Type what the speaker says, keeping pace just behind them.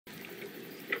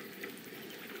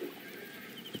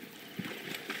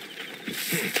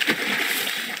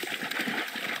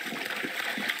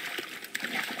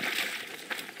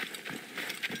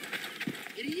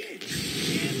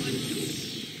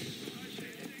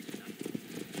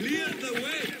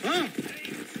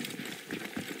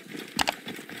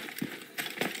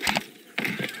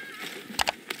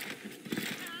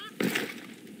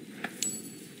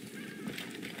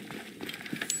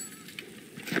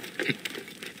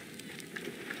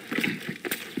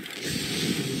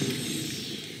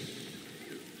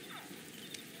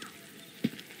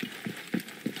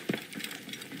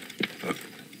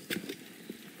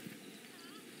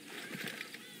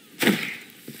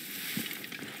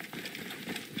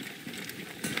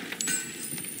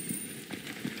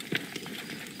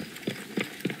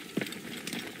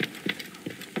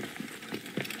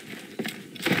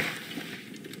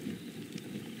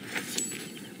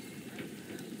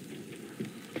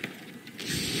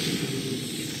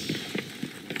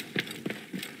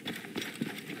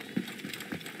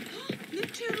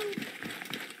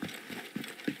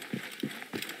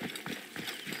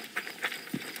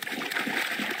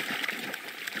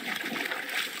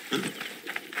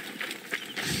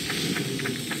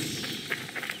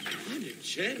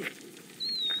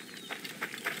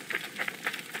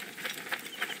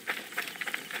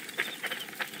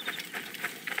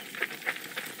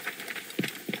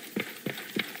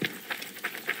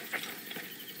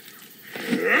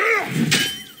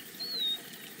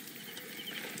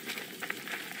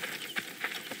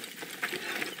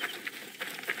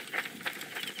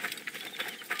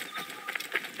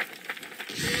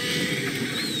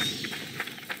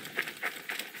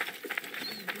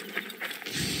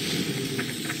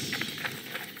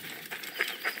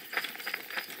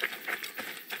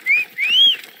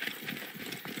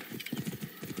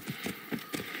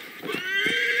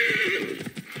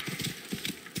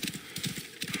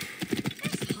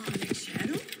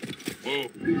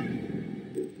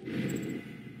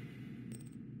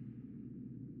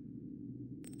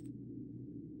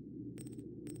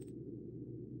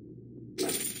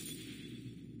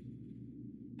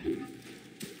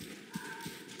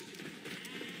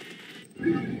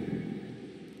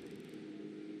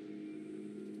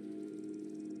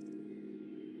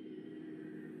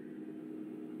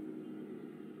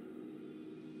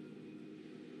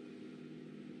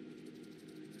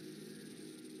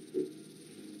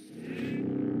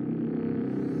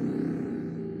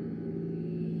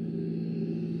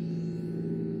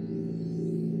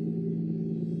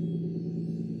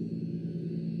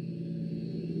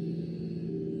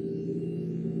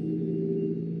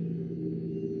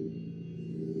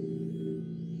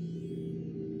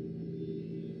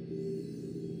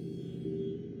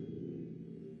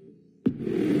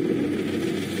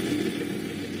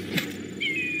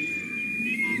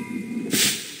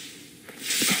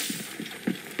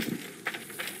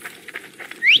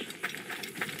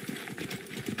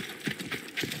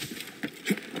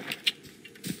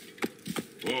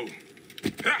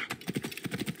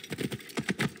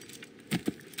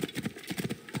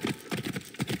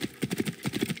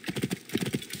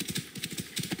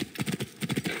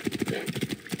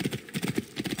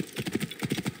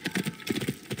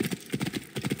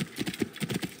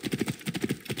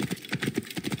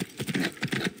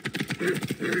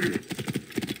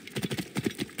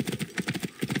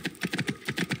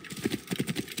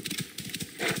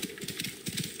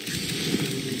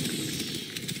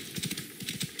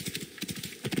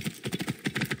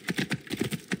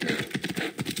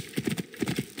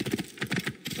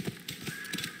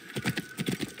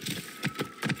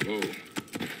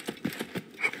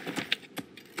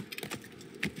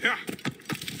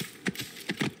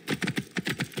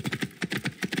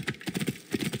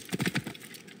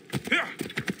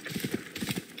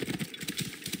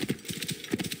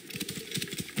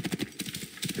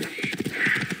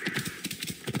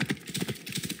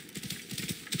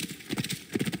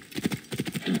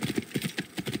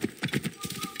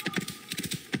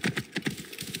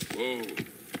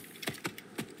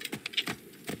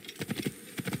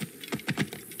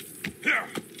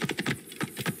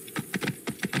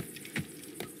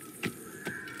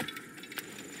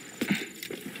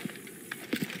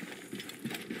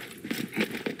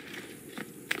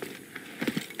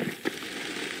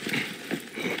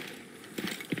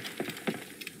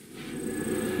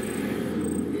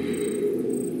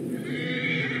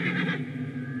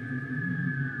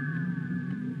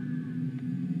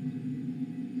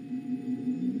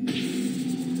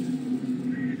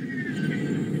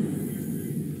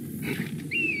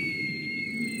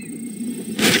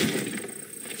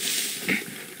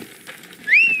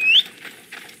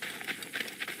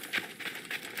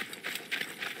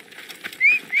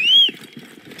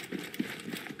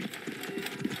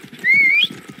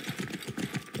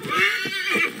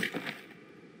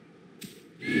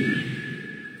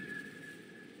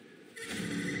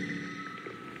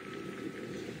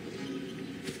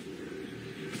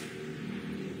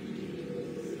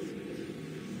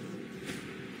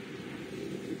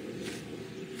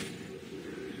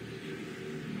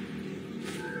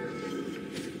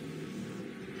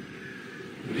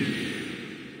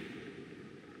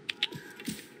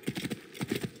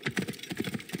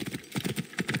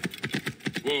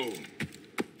Whoa.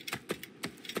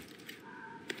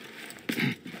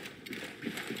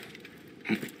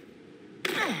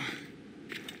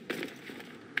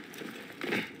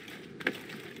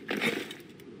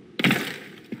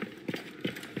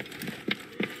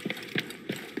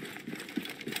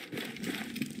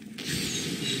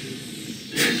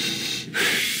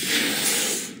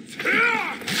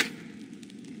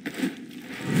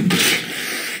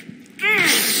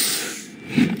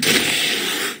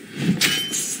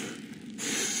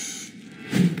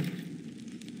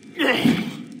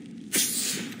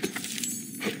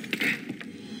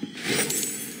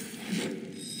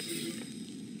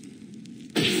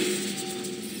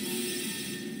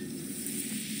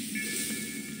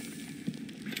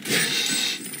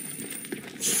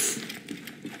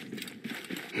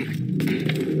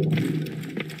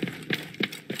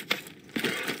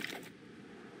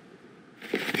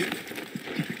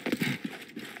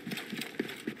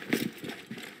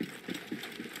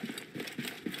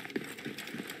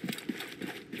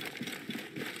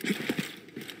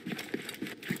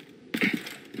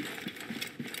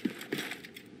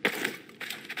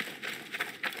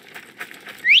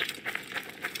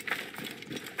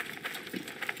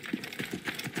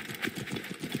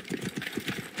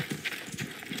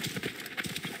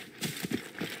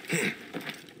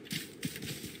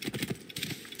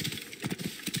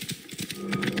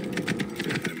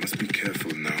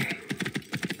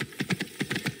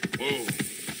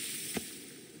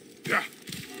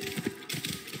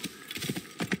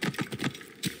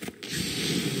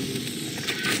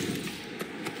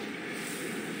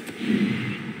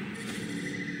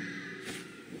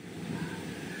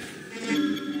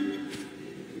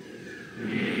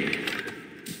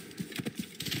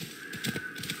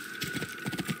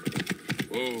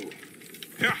 Whoa.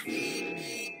 Yeah.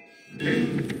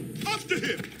 After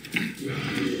him!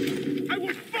 I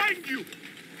will find you!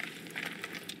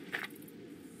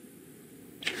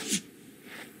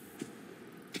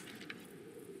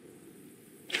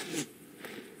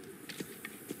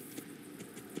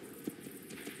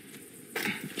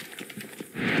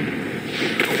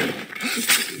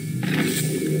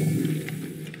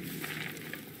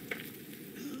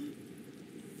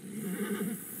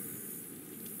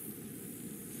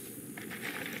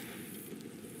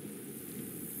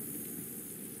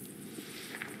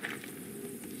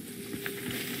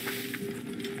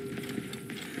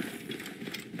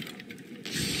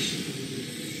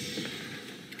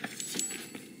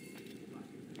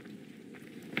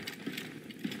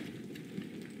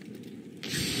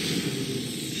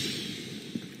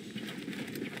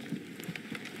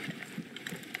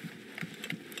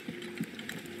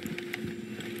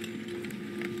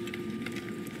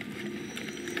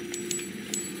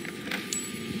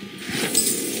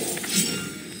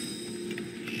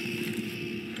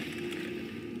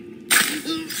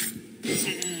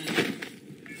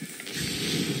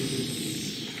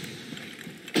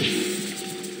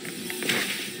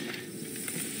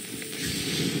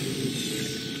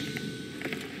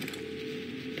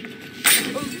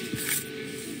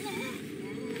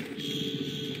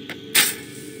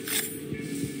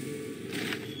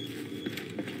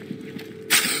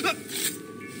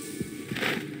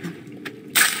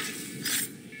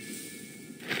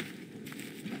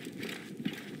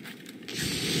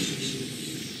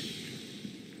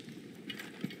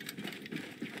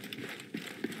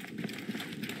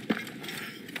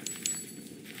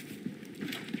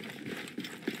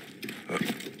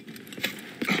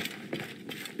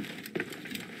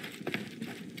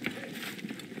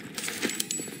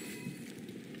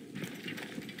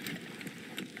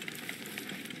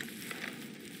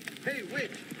 Hey, wait!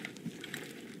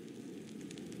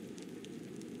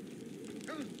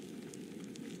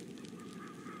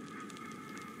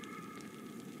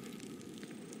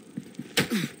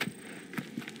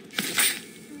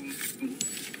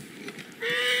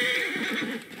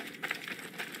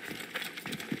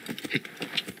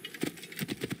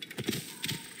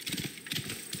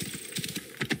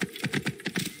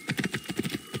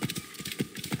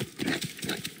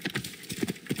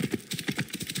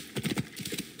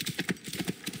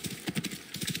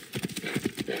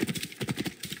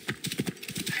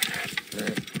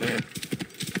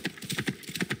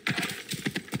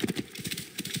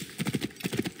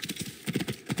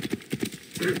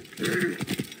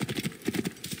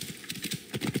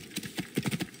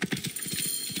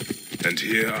 And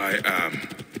here I am,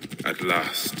 at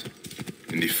last,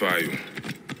 in the FALLOW.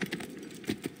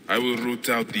 I will root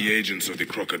out the agents of the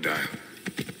crocodile.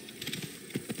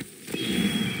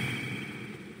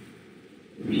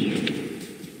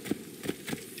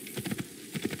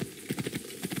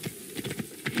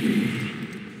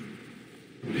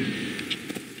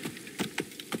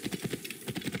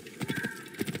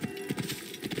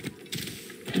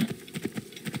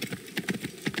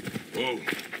 Whoa.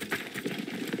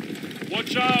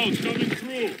 Watch out, coming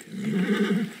through.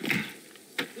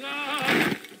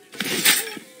 Ah!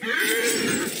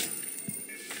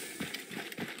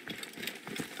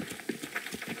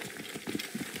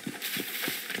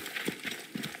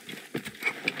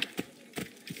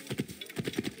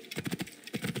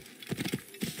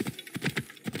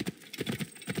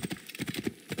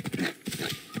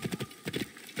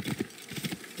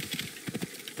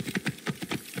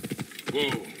 Whoa.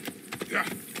 Yeah.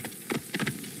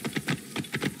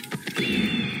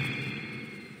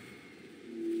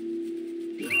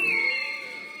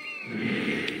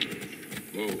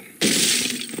 Whoa.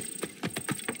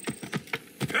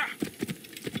 Yeah.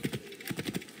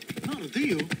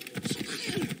 Tardío.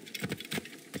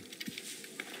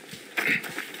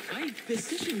 Hay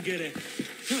precision gerecht.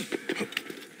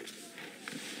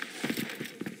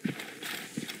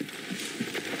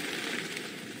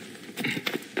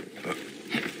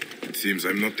 It seems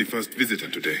I'm not the first visitor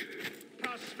today.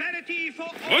 Prosperity for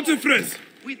all. Otefres!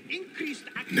 With increased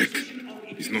Nick, acquisition of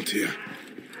he's not here.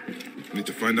 Need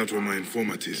to find out where my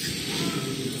informant is.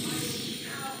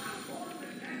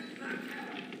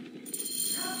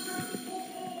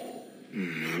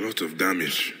 A lot of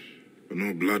damage, but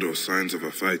no blood or signs of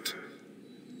a fight.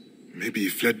 Maybe he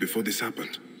fled before this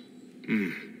happened.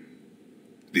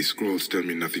 These scrolls tell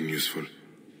me nothing useful.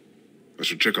 I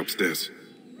should check upstairs.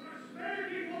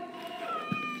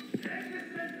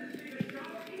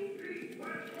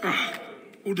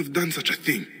 Who would have done such a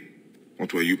thing?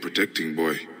 What were you protecting,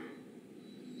 boy?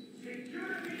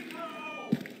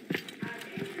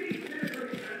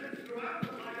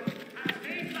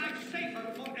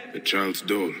 The child's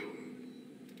doll.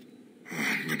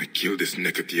 I'm gonna kill this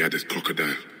naked-eared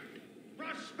crocodile.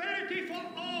 prosperity for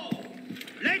all.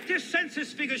 Latest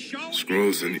census figures show.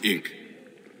 Scrolls and ink.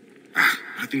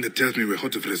 Nothing that tells me where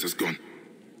Otefres has gone.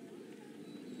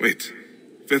 Wait,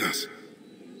 feathers.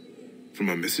 From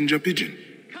a messenger pigeon.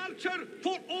 Culture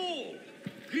for all.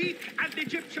 Greek and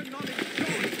Egyptian knowledge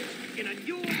join in a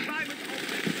new climate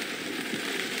open.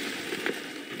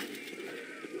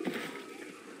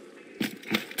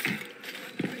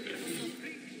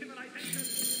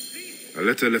 A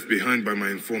letter left behind by my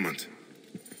informant.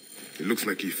 It looks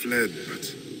like he fled, but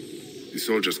the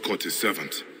soldiers caught his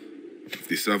servant. If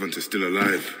the servant is still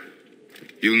alive,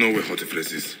 he'll know where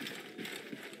Otefres is.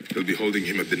 They'll be holding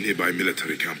him at the nearby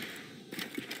military camp.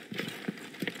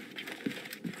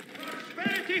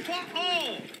 Prosperity for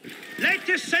all.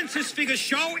 Latest census figures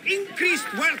show increased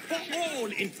wealth for all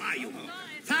in Fayum.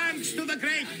 Thanks to the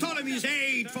great Ptolemy's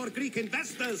aid for Greek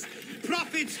investors,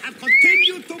 profits have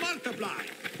continued to multiply.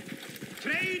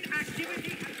 Trade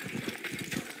activity has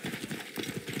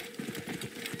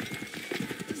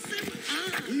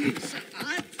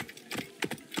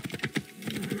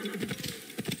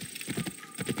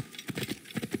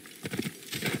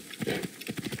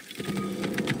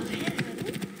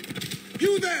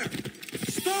You there!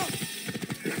 Stop!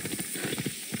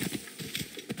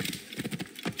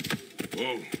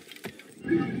 Whoa.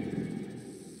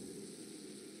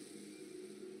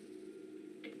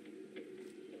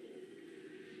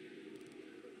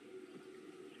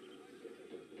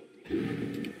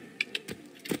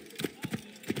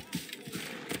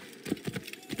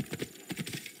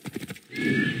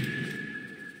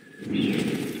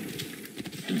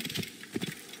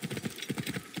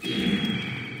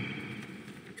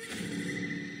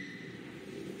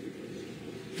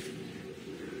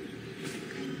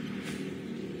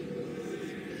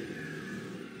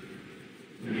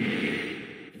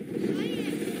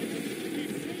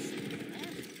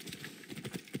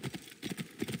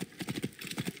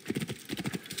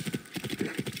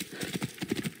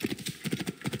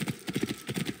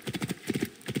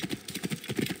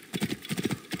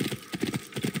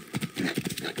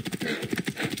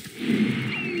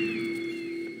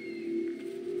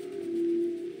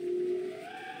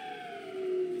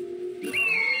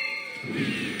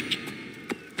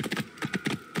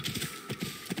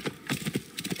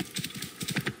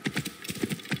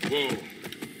 Whoa.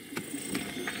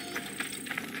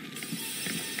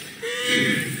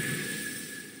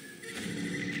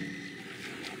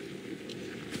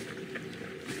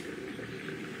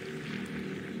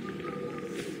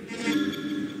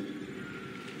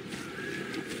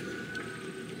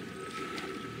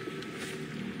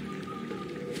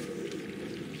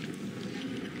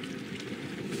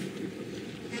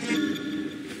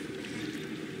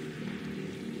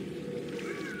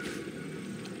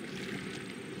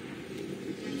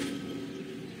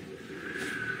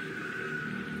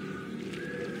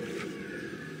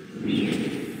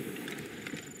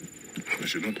 I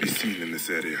should not be seen in this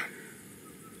area.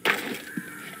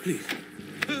 Please.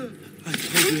 I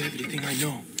told you everything I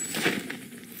know.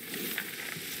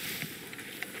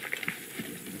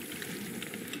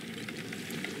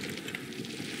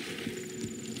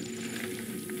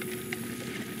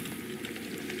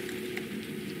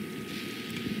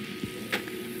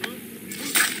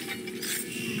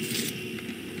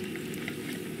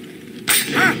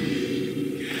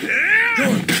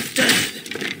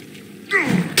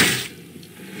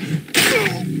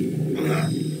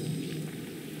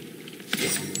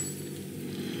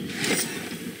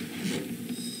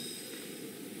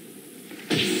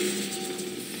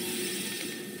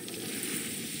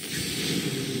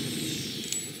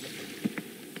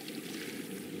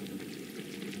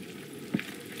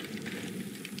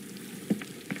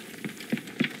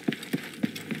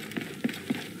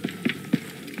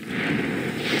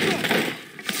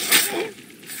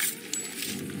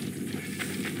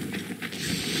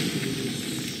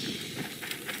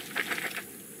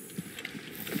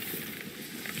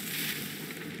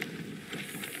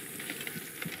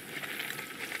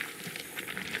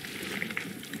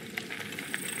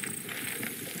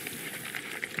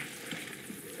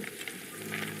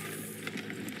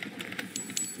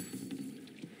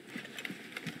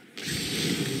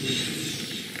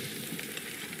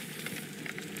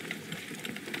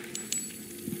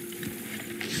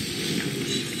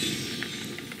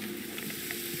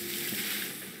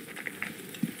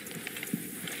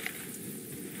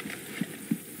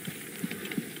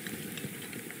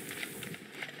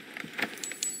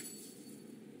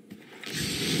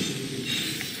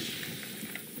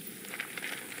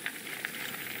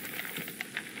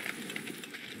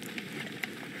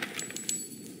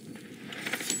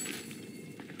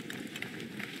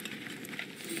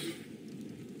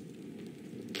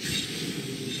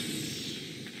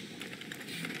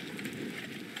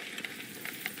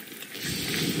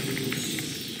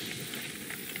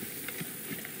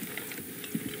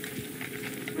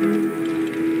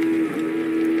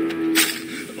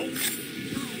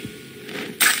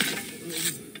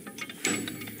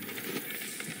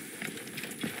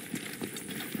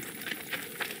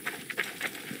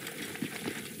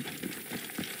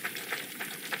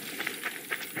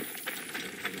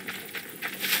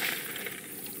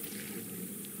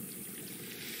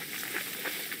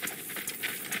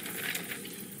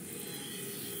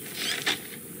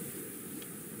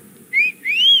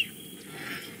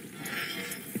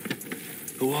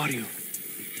 Who are you?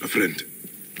 A friend.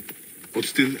 Hold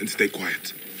still and stay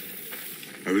quiet.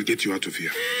 I will get you out of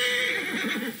here.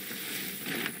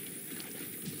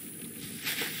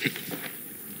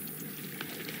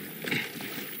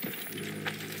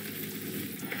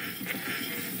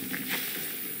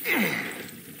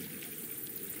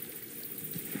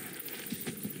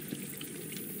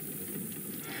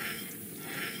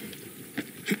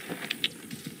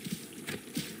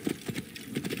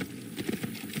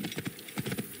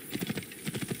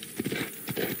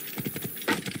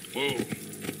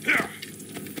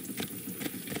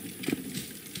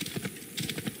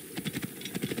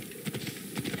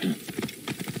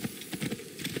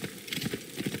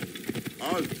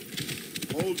 Halt!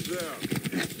 Hold there!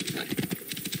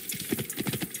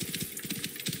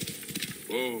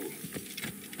 Whoa.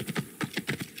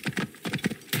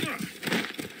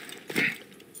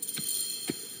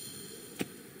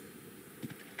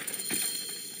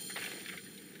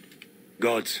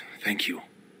 Gods, thank you.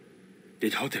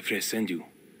 Did Hotefres send you?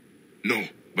 No,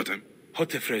 but I'm...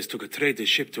 Hotefres took a trader's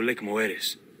ship to Lake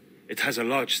Moeris. It has a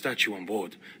large statue on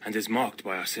board and is marked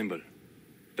by our symbol.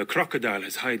 The crocodile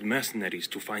has hired mercenaries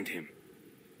to find him.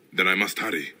 Then I must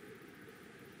hurry.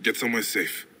 Get somewhere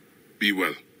safe. Be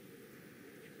well.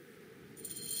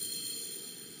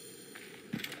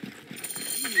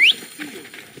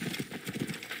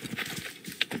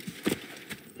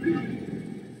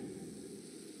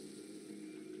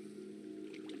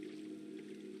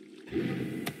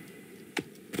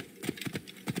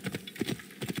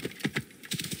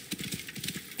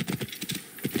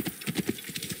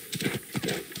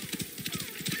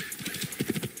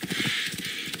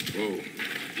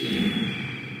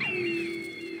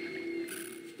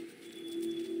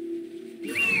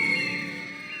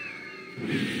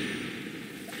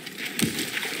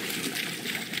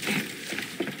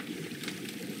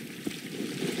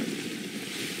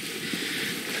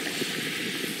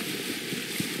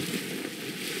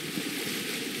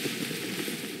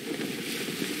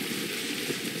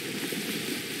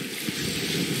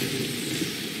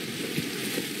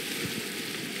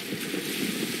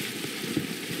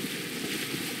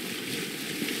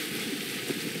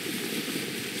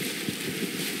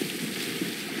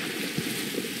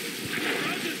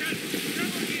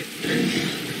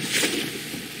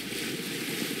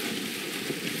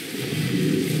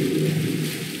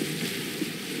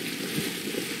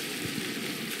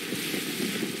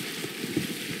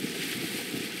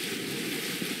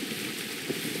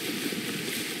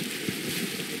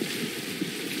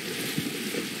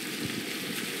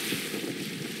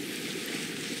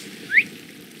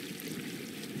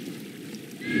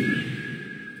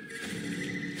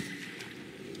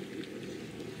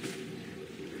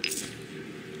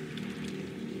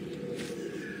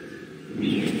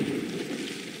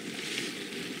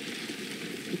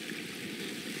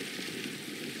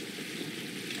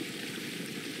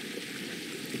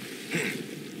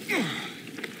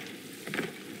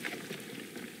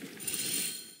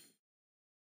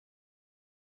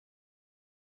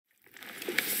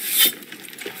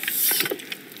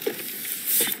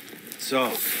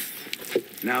 So,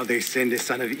 now they send the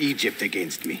son of Egypt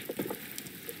against me.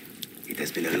 It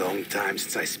has been a long time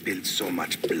since I spilled so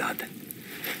much blood.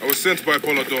 I was sent by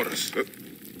Polydorus.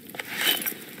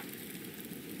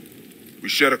 We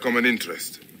share a common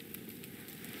interest.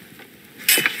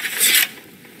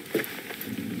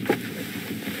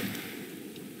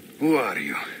 Who are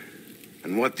you?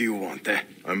 And what do you want, eh?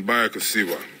 I'm Bayek of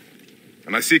Siwa,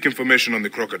 and I seek information on the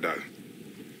crocodile.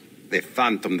 The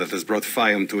phantom that has brought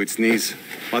Fayum to its knees.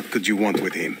 What could you want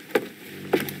with him?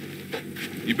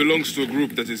 He belongs to a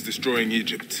group that is destroying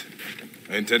Egypt.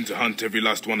 I intend to hunt every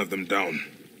last one of them down.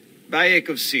 Bayek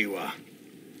of Siwa,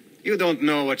 you don't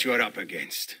know what you are up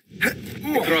against.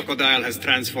 The crocodile has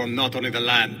transformed not only the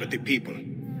land, but the people.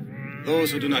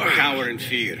 Those who do not cower in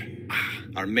fear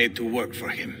are made to work for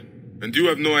him. And you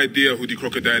have no idea who the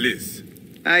crocodile is?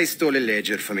 I stole a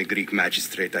ledger from a Greek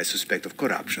magistrate I suspect of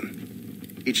corruption.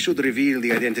 It should reveal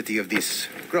the identity of this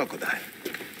crocodile.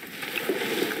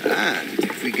 And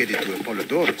if we get it to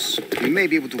Apollodorus, we may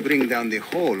be able to bring down the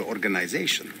whole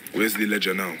organization. Where's the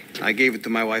ledger now? I gave it to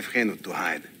my wife Henut to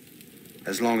hide.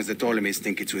 As long as the Ptolemies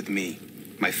think it's with me,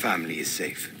 my family is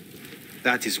safe.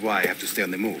 That is why I have to stay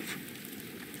on the move.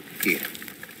 Here.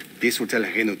 This will tell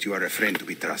Henut you are a friend to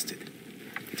be trusted.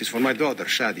 It is for my daughter,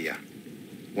 Shadia.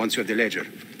 Once you have the ledger,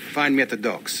 find me at the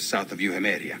docks south of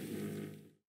Euhemeria.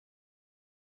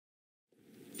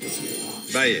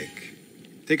 Bayek,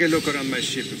 take a look around my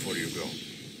ship before you go.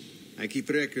 I keep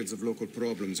records of local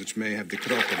problems which may have the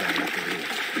crocodile at the root.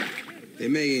 They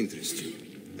may interest you,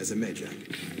 as a Magi.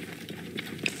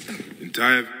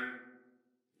 Entire.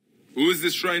 Who is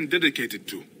this shrine dedicated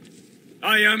to?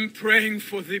 I am praying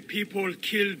for the people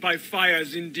killed by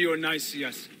fires in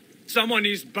Dionysius. Someone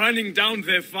is burning down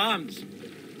their farms.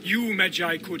 You,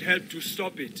 Magi, could help to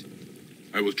stop it.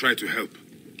 I will try to help.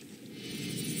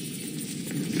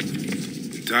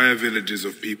 Entire villages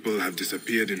of people have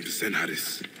disappeared in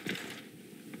Pisenharis.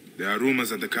 There are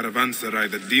rumors at the caravanserai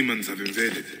that demons have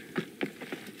invaded.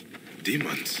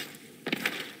 Demons?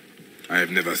 I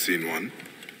have never seen one.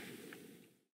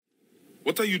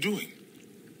 What are you doing?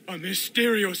 A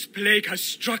mysterious plague has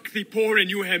struck the poor in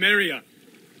Euhemeria.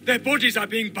 Their bodies are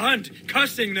being burned,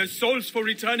 cursing their souls for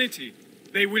eternity.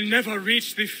 They will never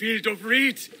reach the field of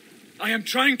reeds. I am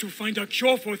trying to find a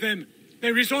cure for them.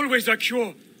 There is always a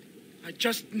cure. I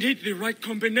just need the right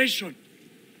combination.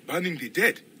 Burning the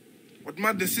dead? What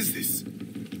madness is this?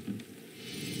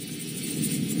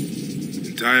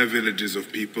 Entire villages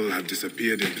of people have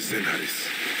disappeared in Pisenharis.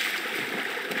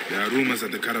 There are rumors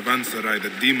at the caravanserai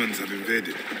that demons have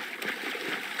invaded.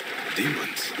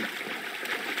 Demons?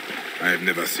 I have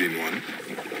never seen one.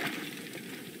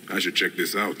 I should check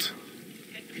this out.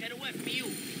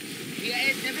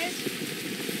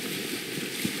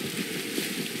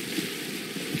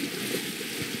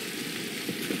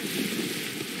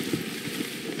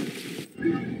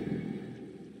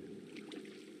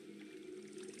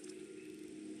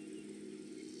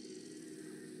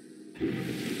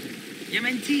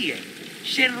 Yementie,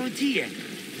 Sherrutie,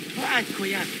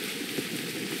 Poatkoyak.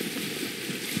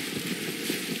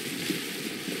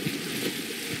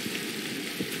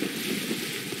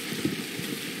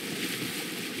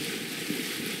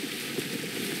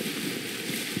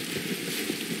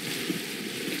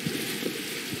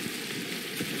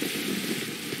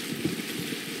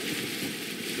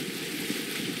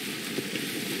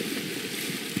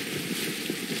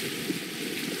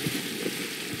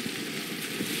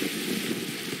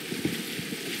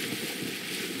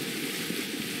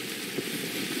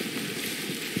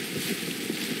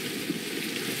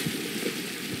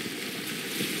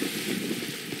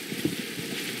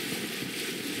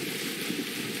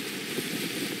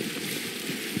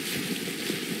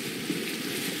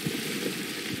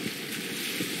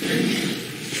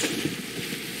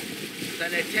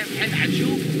 سنتين حد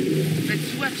عجوب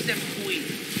بتسوف سفخوي.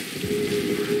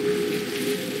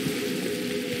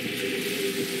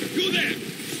 You there!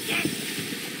 Stop!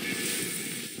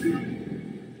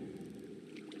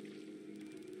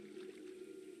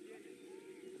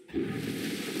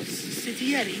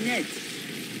 ستيار إناد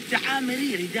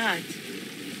تعامري ردات.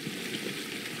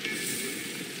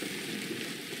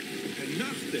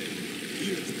 Nacht,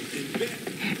 hier in bed.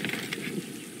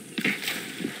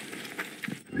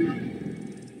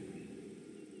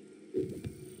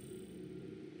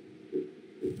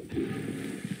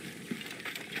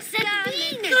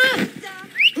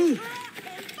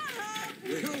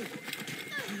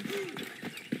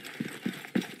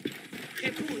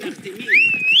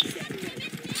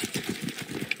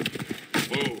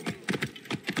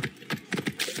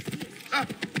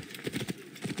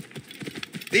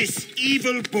 This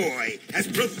evil boy has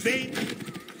profaned...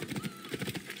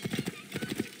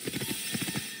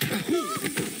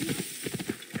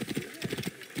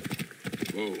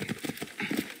 Whoa.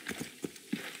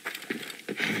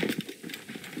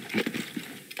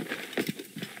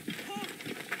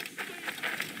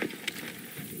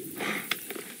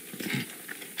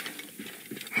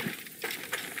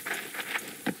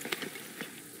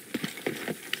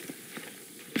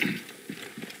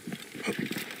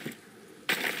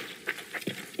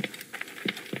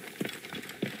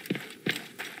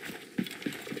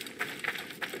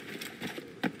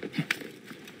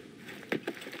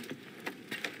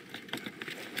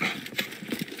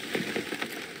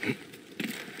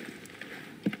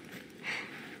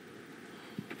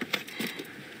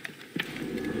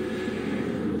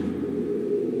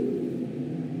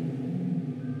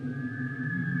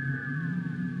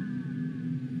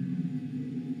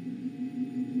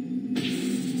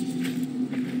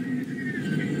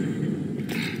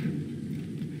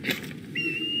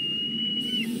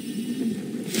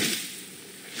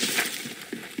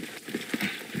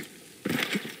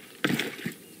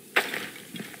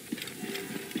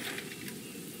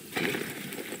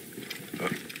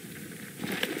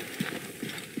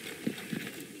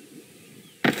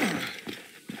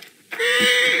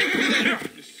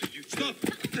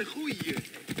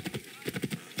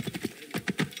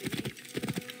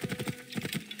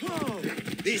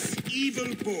 This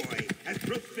evil boy has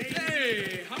profaned...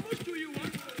 Hey, how much do you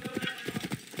want?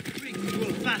 Greeks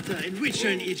grow fatter and richer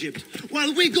in Egypt,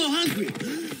 while we go hungry.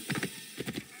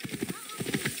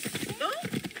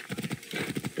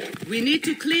 We need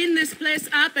to clean this place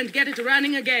up and get it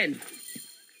running again.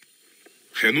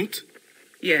 Henut?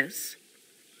 Yes.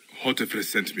 Hotefres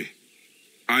sent me.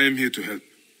 I am here to help.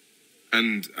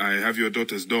 And I have your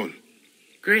daughter's doll.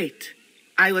 Great.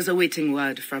 I was awaiting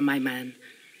word from my man.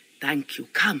 Thank you.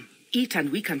 Come, eat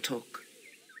and we can talk.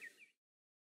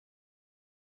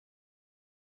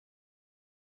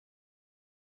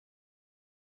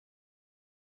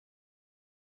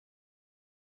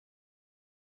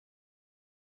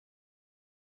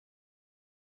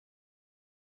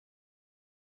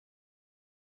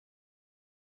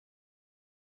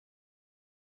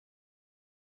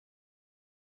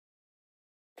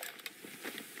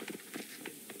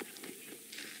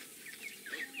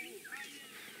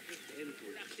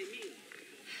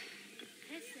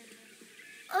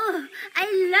 Oh, I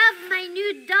love my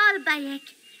new doll,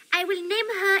 Bayek. I will name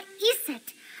her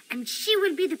Iset, and she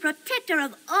will be the protector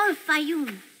of all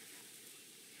Fayoum.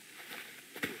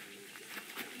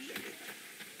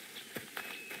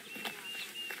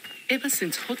 Ever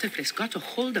since Hotefres got a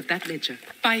hold of that ledger,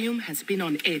 Fayoum has been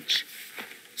on edge.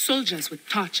 Soldiers with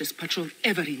torches patrol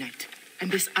every night,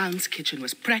 and this alms kitchen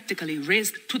was practically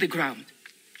razed to the ground.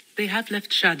 They have left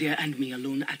Shadia and me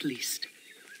alone at least.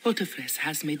 Hotefres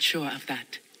has made sure of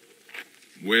that.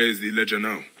 Where is the ledger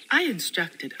now? I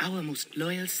instructed our most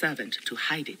loyal servant to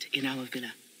hide it in our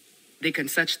villa. They can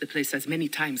search the place as many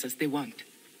times as they want.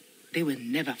 They will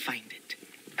never find it.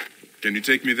 Can you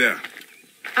take me there?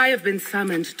 I have been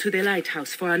summoned to the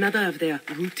lighthouse for another of their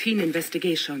routine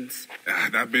investigations.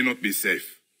 That may not be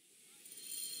safe.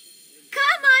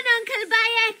 Come on, Uncle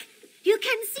Bayek. You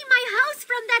can see my house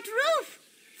from that roof.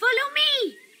 Follow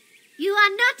me. You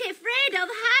are not afraid of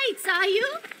heights, are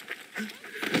you?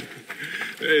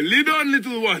 Lead on,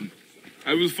 little one.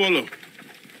 I will follow.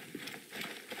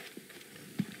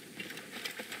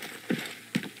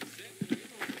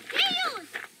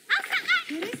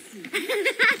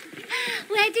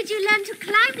 Where did you learn to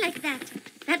climb like that?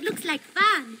 That looks like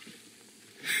fun.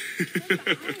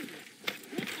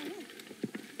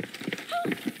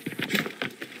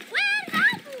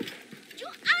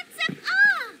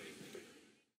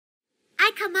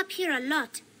 I come up here a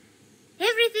lot.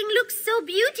 Everything looks so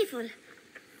beautiful.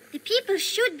 The people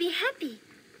should be happy,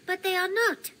 but they are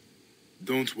not.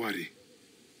 Don't worry.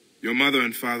 Your mother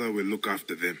and father will look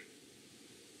after them.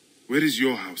 Where is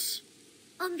your house?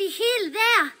 On the hill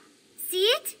there. See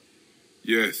it?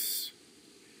 Yes.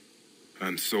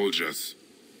 And soldiers.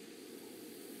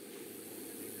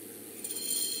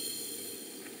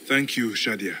 Thank you,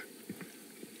 Shadia.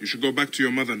 You should go back to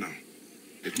your mother now.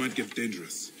 It might get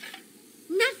dangerous.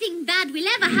 Nothing bad will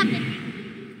ever happen.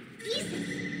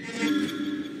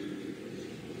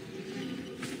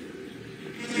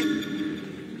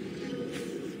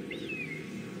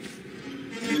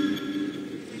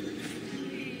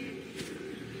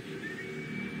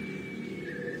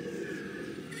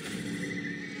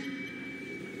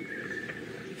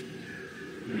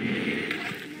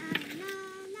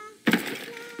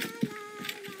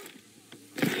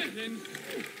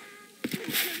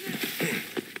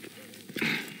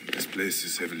 place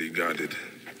is heavily guarded.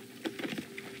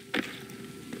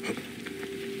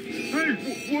 Hey,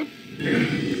 what?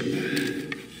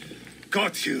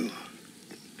 Got you.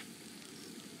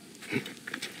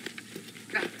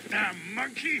 Damn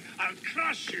monkey, I'll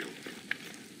crush you.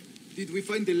 Did we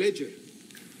find the ledger?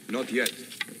 Not yet,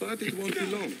 but it won't be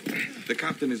long. The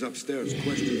captain is upstairs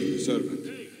questioning the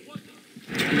servant.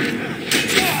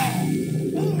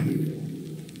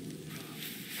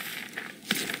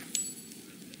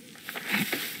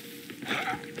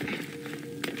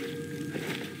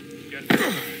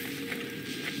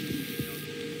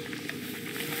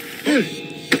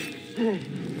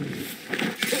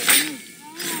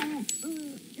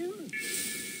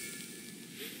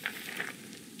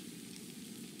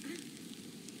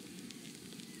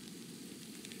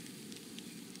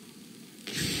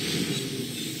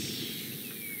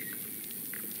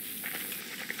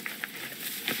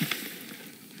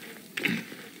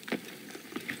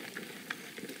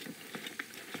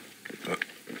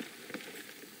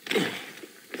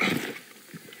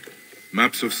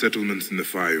 Maps of settlements in the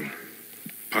Fayoum.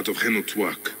 Part of Henot's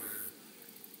work.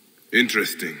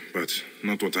 Interesting, but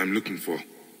not what I'm looking for.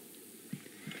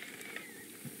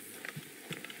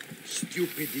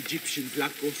 Stupid Egyptian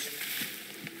blackos.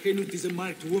 Henut is a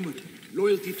marked woman.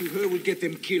 Loyalty to her will get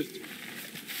them killed.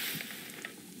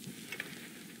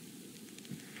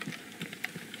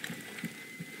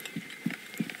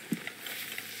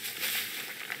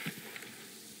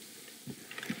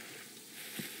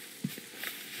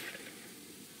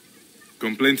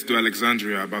 Complaints to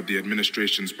Alexandria about the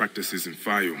administration's practices in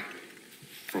Fayoum.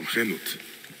 From Henut.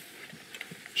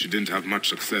 She didn't have much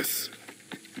success.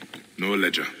 No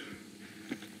ledger.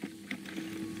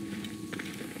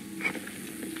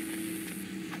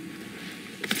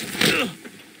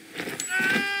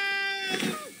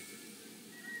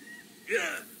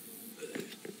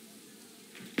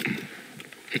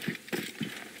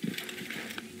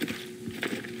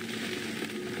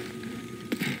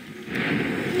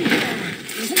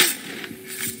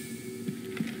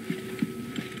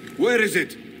 Where is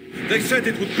it? They said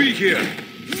it would be here.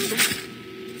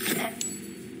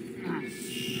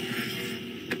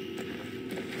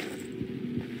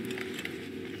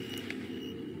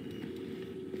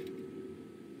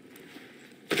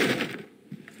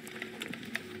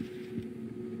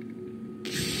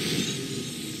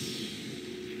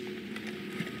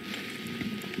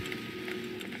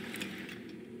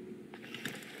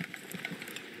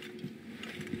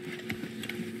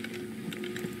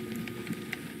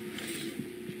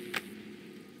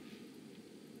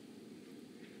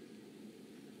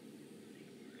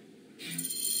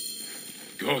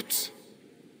 Gods.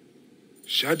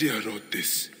 Shadia wrote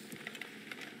this.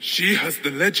 She has the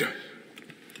ledger.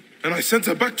 And I sent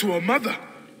her back to her mother.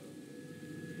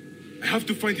 I have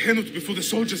to find Henut before the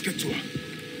soldiers get to her.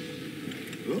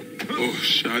 Oh,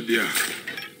 Shadia.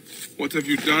 What have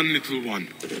you done, little one?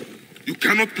 You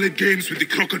cannot play games with the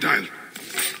crocodile.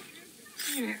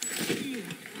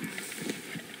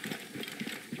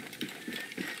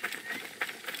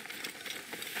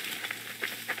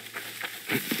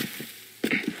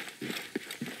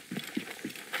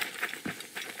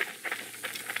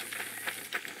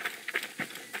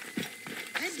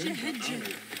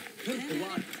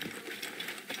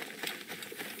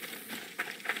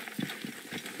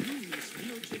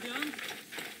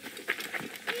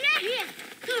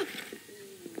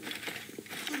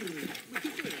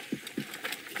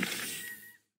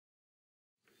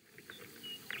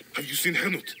 Have you seen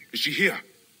Henut? Is she here?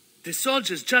 The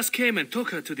soldiers just came and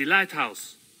took her to the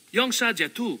lighthouse. Young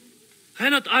Shadia too.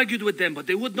 Henut argued with them, but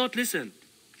they would not listen.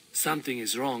 Something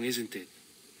is wrong, isn't it?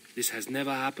 This has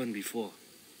never happened before.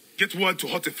 Get word to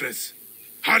Hotefres.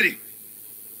 Hurry!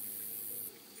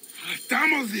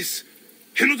 Damn all this!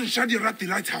 Henut and Shadia are at the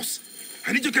lighthouse.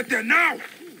 I need to get there now!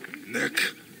 Neck!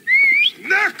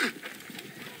 Neck!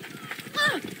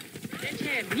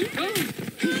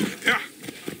 Yeah.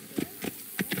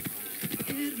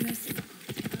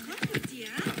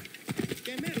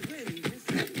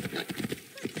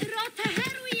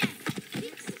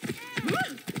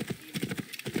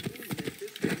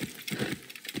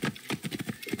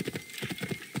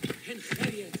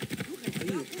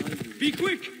 Be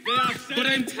quick! They are set. But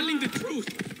I'm telling the truth.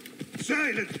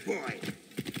 Silence, boy.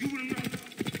 You will not...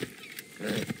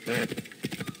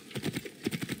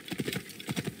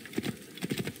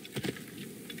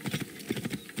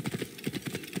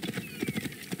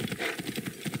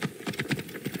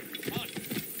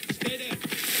 Stay there.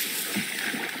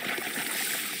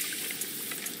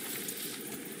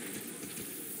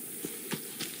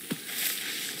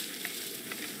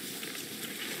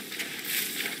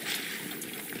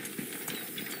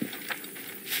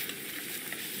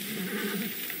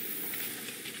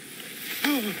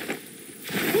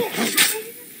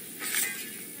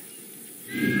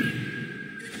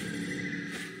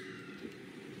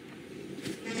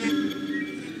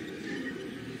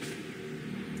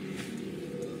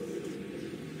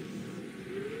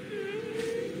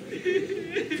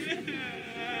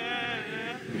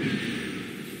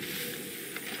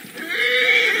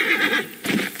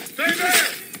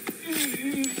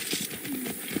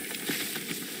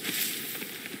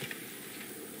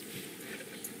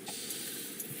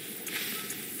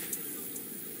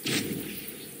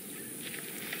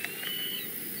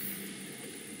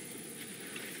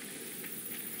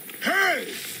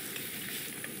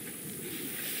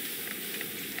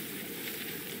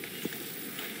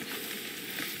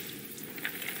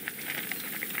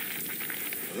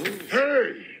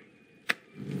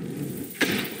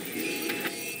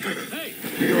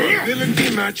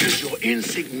 ability matches your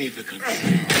insignificance.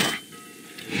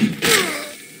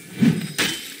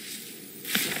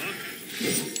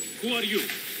 Who are you?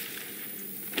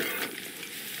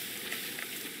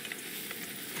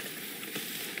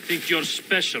 Think you're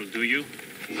special, do you?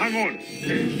 Hang on.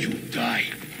 You die.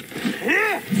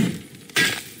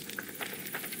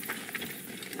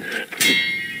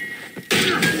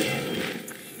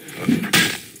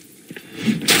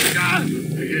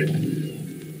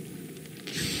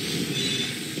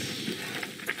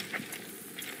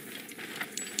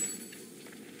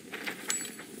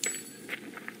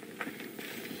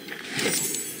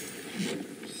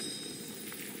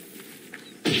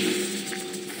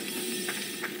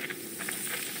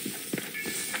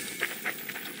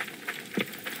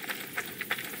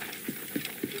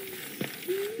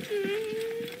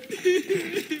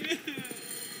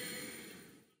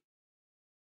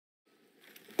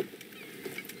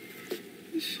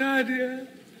 Shadia.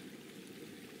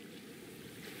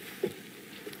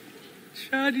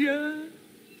 Shadia.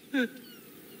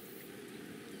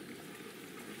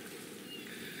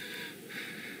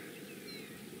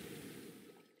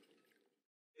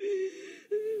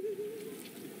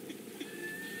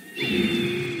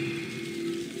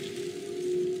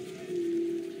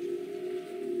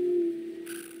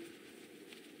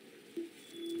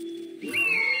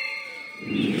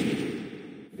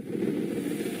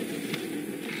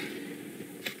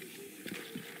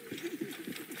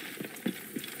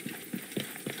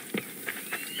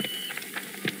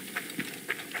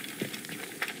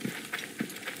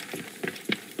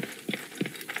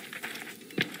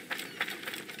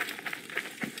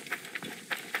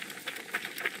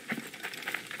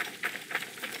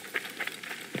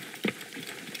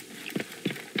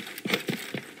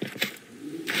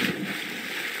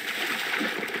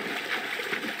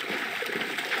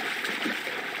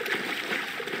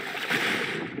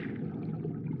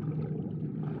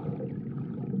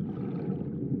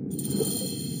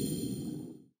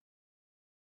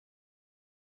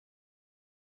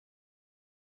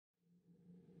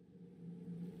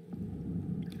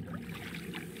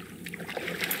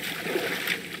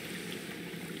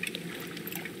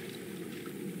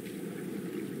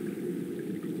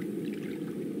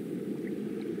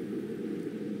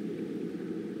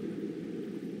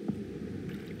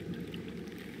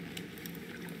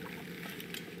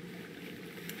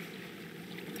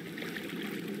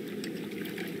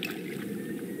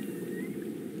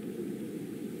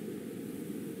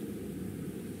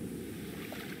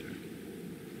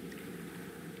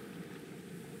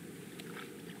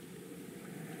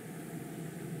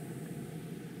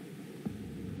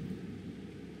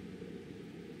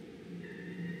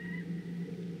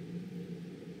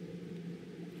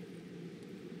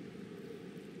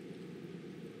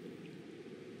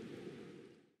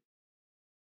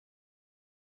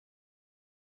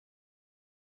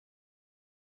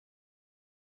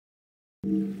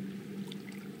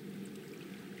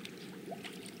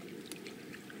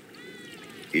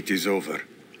 It is over.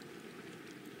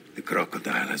 The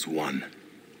crocodile has won.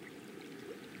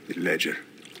 The ledger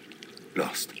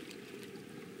lost.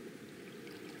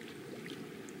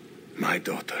 My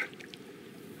daughter.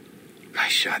 My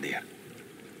Shadia.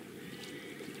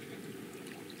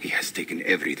 He has taken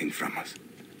everything from us.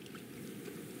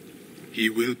 He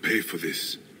will pay for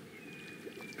this.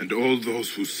 And all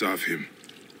those who serve him.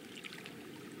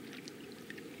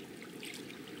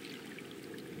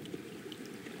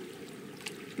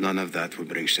 None of that will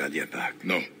bring Shadia back.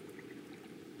 No.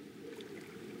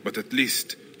 But at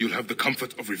least you'll have the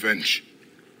comfort of revenge.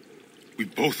 We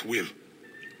both will.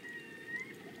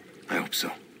 I hope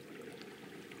so.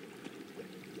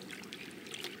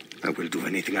 I will do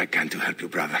anything I can to help you,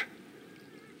 brother.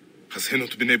 Has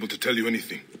Henot been able to tell you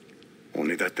anything?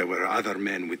 Only that there were other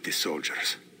men with the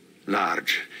soldiers.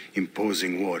 Large,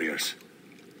 imposing warriors.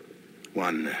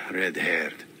 One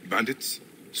red-haired. Bandits?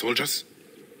 Soldiers?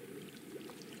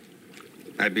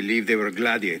 I believe they were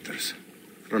gladiators.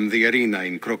 From the arena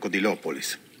in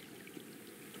Crocodilopolis.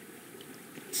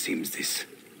 It seems this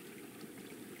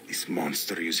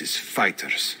monster uses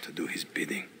fighters to do his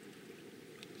bidding.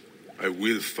 I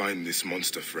will find this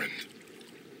monster, friend.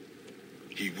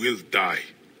 He will die.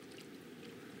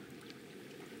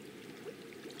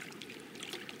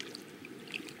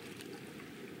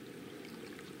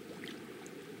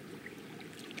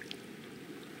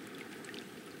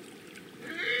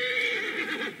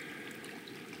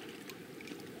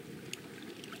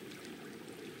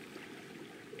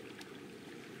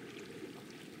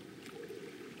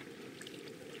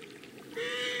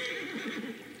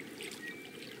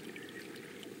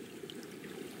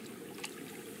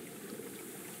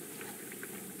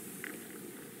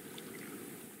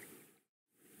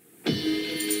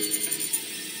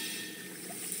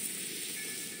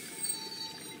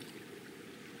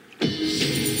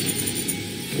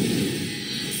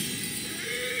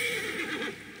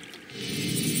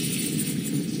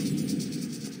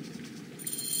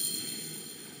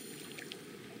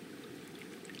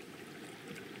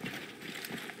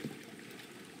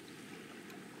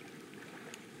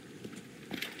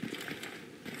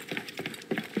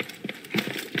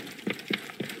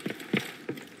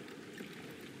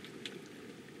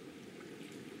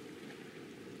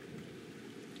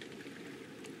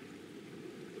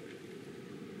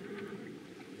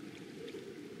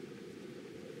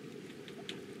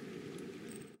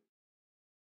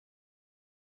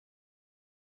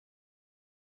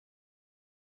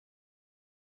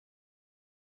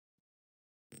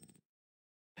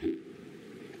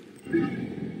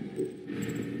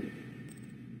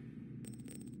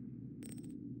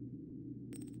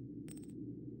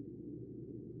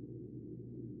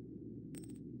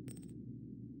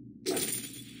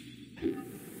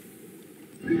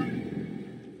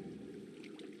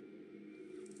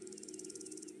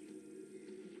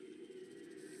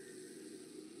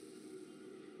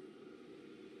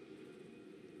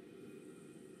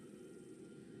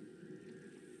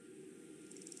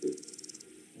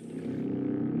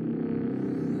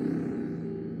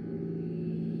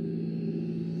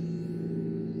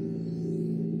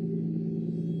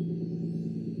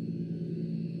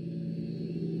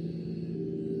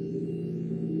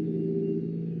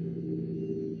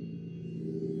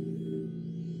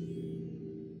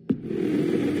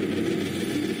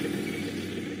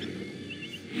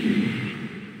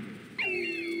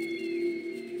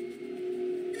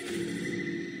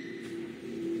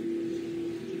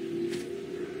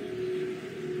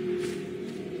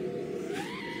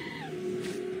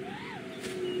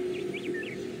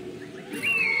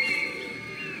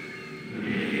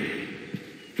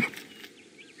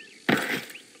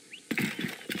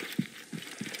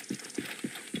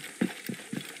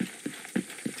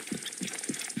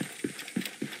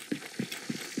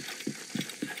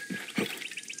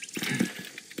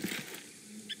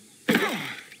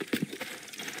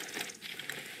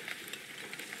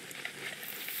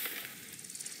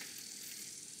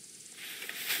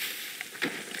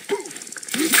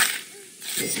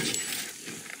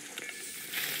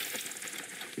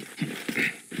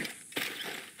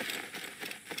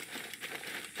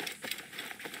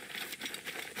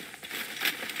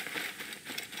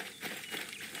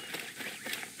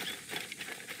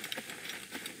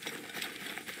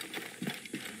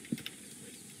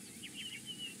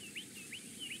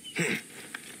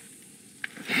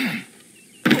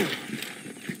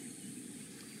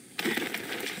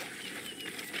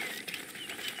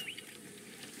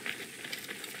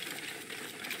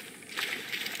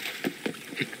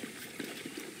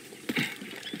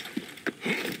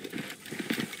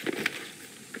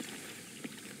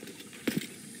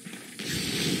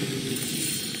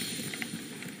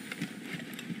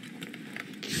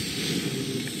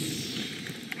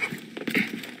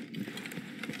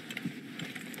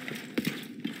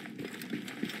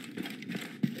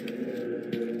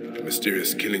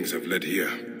 Mysterious killings have led here.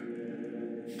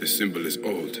 This symbol is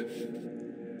old.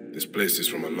 This place is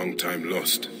from a long time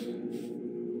lost.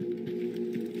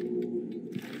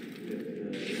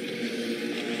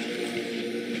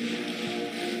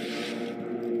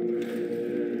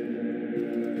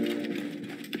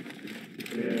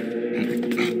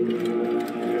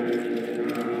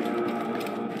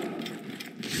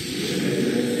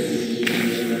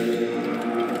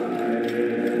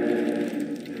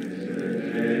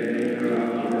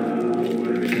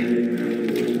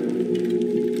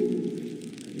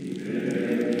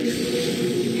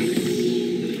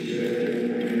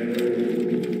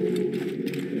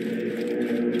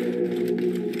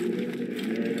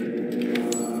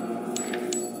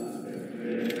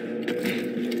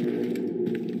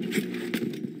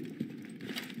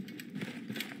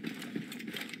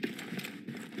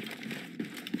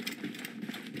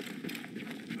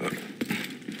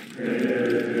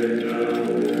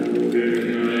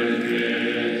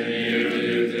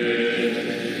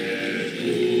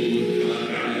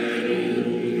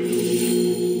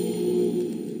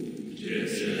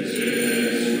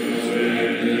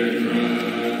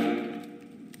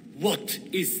 What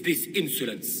is this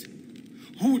insolence?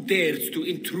 Who dares to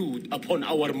intrude upon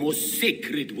our most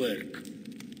sacred work?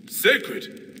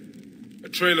 Sacred? A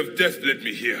trail of death led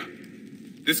me here.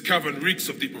 This cavern reeks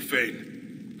of the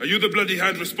profane. Are you the bloody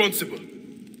hand responsible?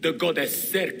 The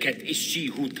goddess Serket is she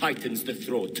who tightens the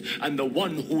throat, and the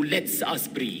one who lets us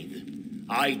breathe.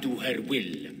 I do her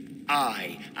will.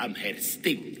 I am her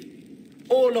sting.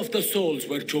 All of the souls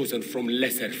were chosen from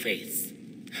lesser faiths,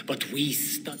 but we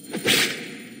stuck.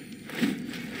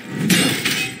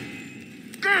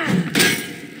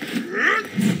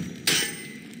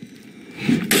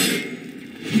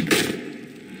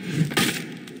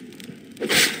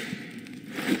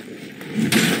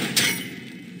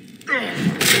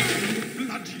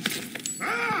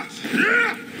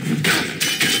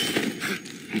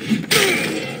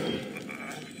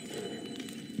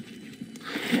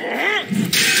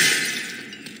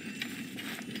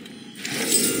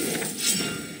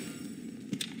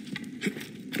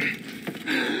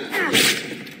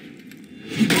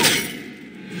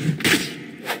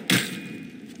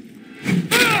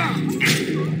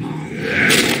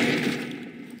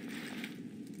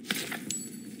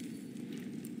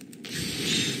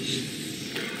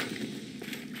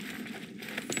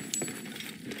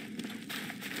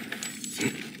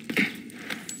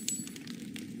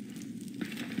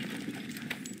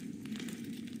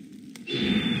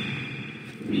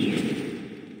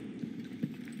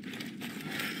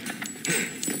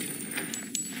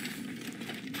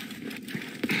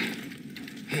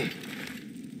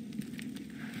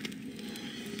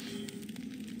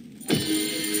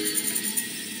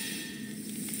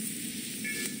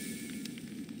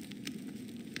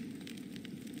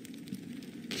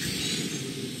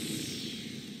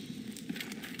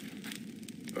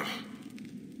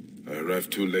 I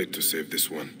arrived too late to save this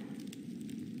one.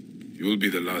 You will be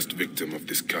the last victim of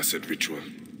this cursed ritual.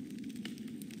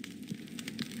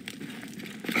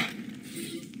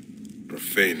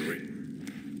 Profane